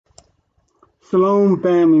Shalom,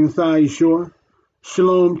 family inside Yisrael.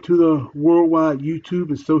 Shalom to the worldwide YouTube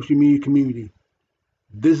and social media community.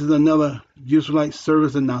 This is another Yisraelite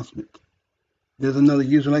service announcement. There's another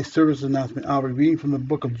Yisraelite service announcement. I'll be reading from the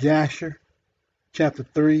book of Jasher, chapter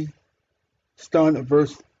 3, starting at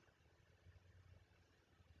verse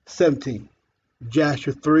 17.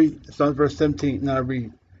 Jasher 3, starting at verse 17, and I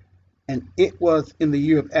read, "And it was in the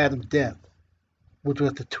year of Adam's death, which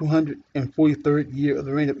was the 243rd year of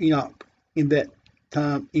the reign of Enoch. In that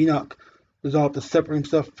time Enoch resolved to separate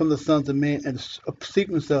himself from the sons of men and to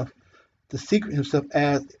secret himself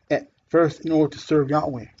as at first in order to serve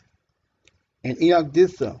Yahweh. And Enoch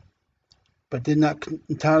did so, but did not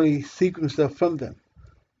entirely secret himself from them,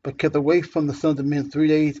 but kept away from the sons of men 3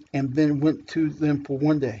 days, and then went to them for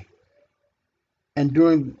 1 day. And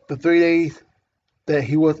during the 3 days that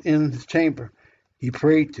he was in his chamber, he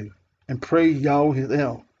prayed to and praised Yahweh his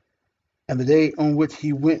El. And the day on which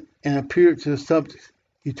he went and appeared to the subjects,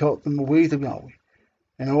 he taught them the ways of Yahweh,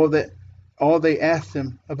 and all they asked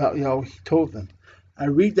him about Yahweh, he told them." I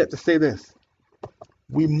read that to say this: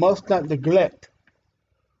 we must not neglect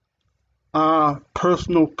our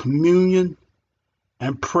personal communion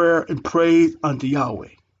and prayer and praise unto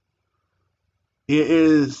Yahweh. It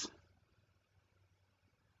is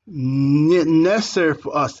necessary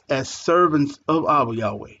for us as servants of our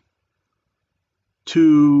Yahweh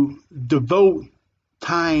to devote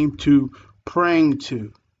time to praying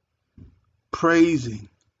to, praising,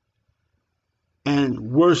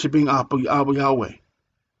 and worshiping our Yahweh.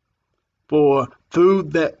 For through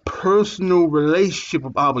that personal relationship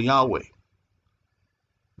of our Yahweh,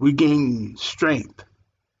 we gain strength.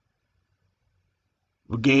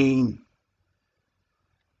 We gain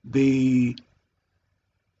the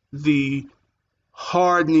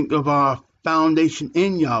hardening of our foundation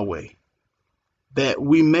in Yahweh, that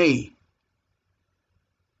we may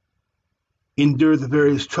endure the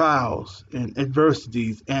various trials and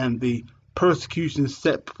adversities and the persecutions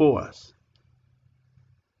set before us.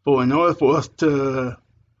 For in order for us to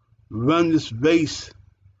run this race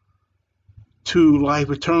to life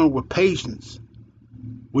eternal with patience,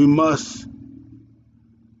 we must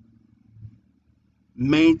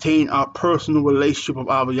maintain our personal relationship with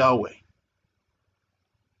our Yahweh.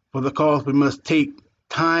 For the cause, we must take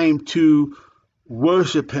time to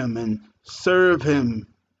worship Him and serve Him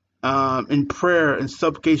in prayer and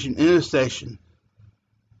supplication, intercession,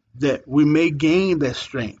 that we may gain that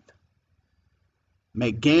strength,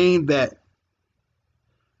 may gain that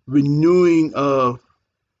renewing of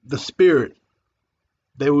the spirit,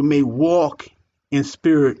 that we may walk in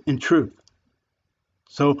spirit and truth.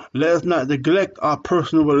 So let us not neglect our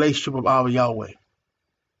personal relationship with our Yahweh.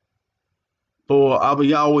 For our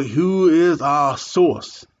Yahweh, who is our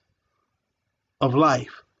source of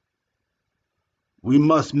life, we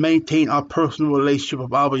must maintain our personal relationship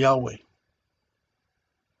with our Yahweh.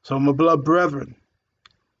 So, my beloved brethren,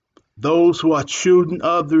 those who are children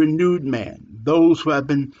of the renewed man, those who have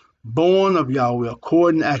been born of Yahweh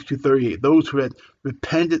according to Acts 2:38, those who had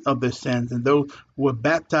repented of their sins, and those who were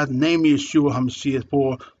baptized in the name of Yeshua HaMashiach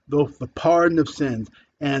for both the pardon of sins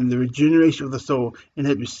and the regeneration of the soul, and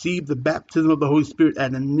had received the baptism of the Holy Spirit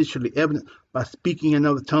as initially evident by speaking in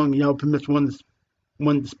another tongue, and Yahweh permits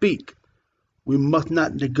one to speak. We must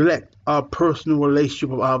not neglect our personal relationship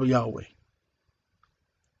with our Yahweh.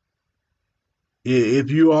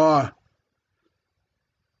 If you are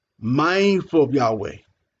mindful of Yahweh,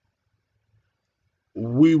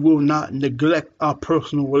 we will not neglect our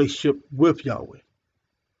personal relationship with Yahweh.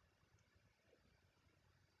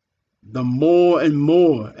 The more and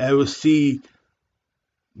more as we see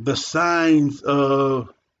the signs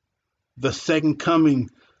of the second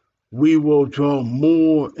coming, we will draw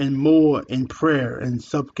more and more in prayer and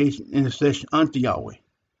supplication, intercession unto Yahweh.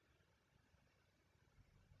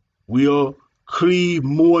 We'll cleave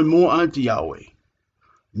more and more unto Yahweh,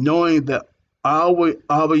 knowing that our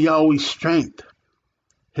Yahweh's strength,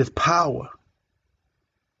 His power,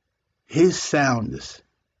 His soundness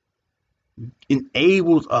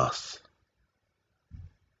enables us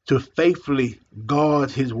to faithfully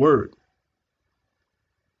guard His word.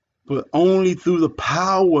 But only through the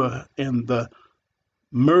power and the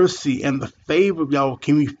mercy and the favor of Yahweh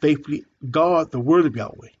can we faithfully guard the word of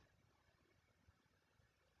Yahweh.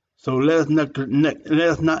 So let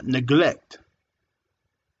us not neglect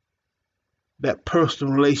that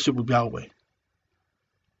personal relationship with Yahweh.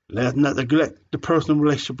 Let us not neglect the personal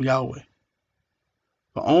relationship with Yahweh.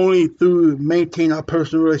 For only through maintaining our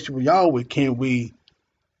personal relationship with Yahweh can we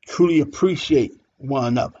truly appreciate one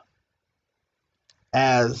another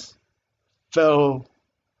as fellow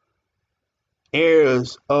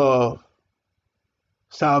heirs of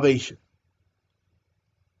salvation.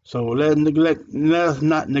 So let us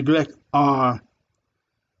not neglect our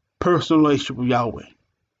personal relationship with Yahweh.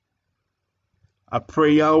 I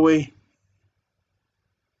pray Yahweh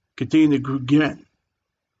continue to grant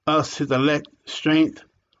us, his elect, strength,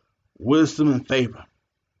 wisdom, and favor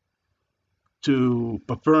to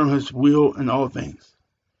perform his will in all things.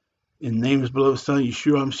 In the name of his beloved Son,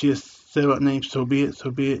 Yeshua, I'm said out name, so be it,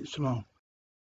 Shalom.